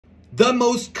The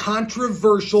most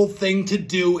controversial thing to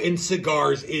do in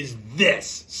cigars is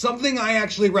this. Something I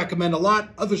actually recommend a lot.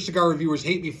 Other cigar reviewers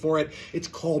hate me for it. It's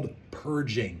called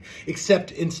purging.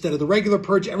 Except instead of the regular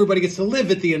purge, everybody gets to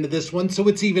live at the end of this one, so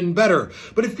it's even better.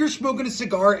 But if you're smoking a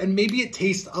cigar and maybe it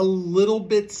tastes a little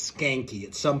bit skanky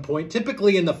at some point,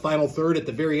 typically in the final third at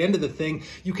the very end of the thing,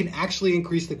 you can actually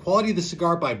increase the quality of the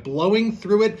cigar by blowing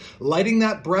through it, lighting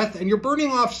that breath, and you're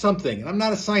burning off something. And I'm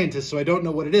not a scientist, so I don't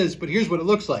know what it is, but here's what it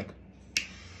looks like.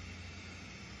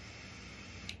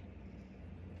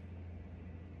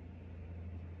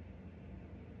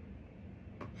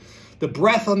 The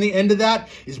breath on the end of that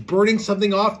is burning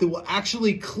something off that will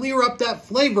actually clear up that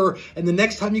flavor. And the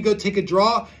next time you go take a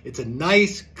draw, it's a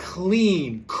nice,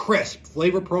 clean, crisp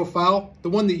flavor profile, the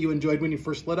one that you enjoyed when you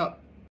first lit up.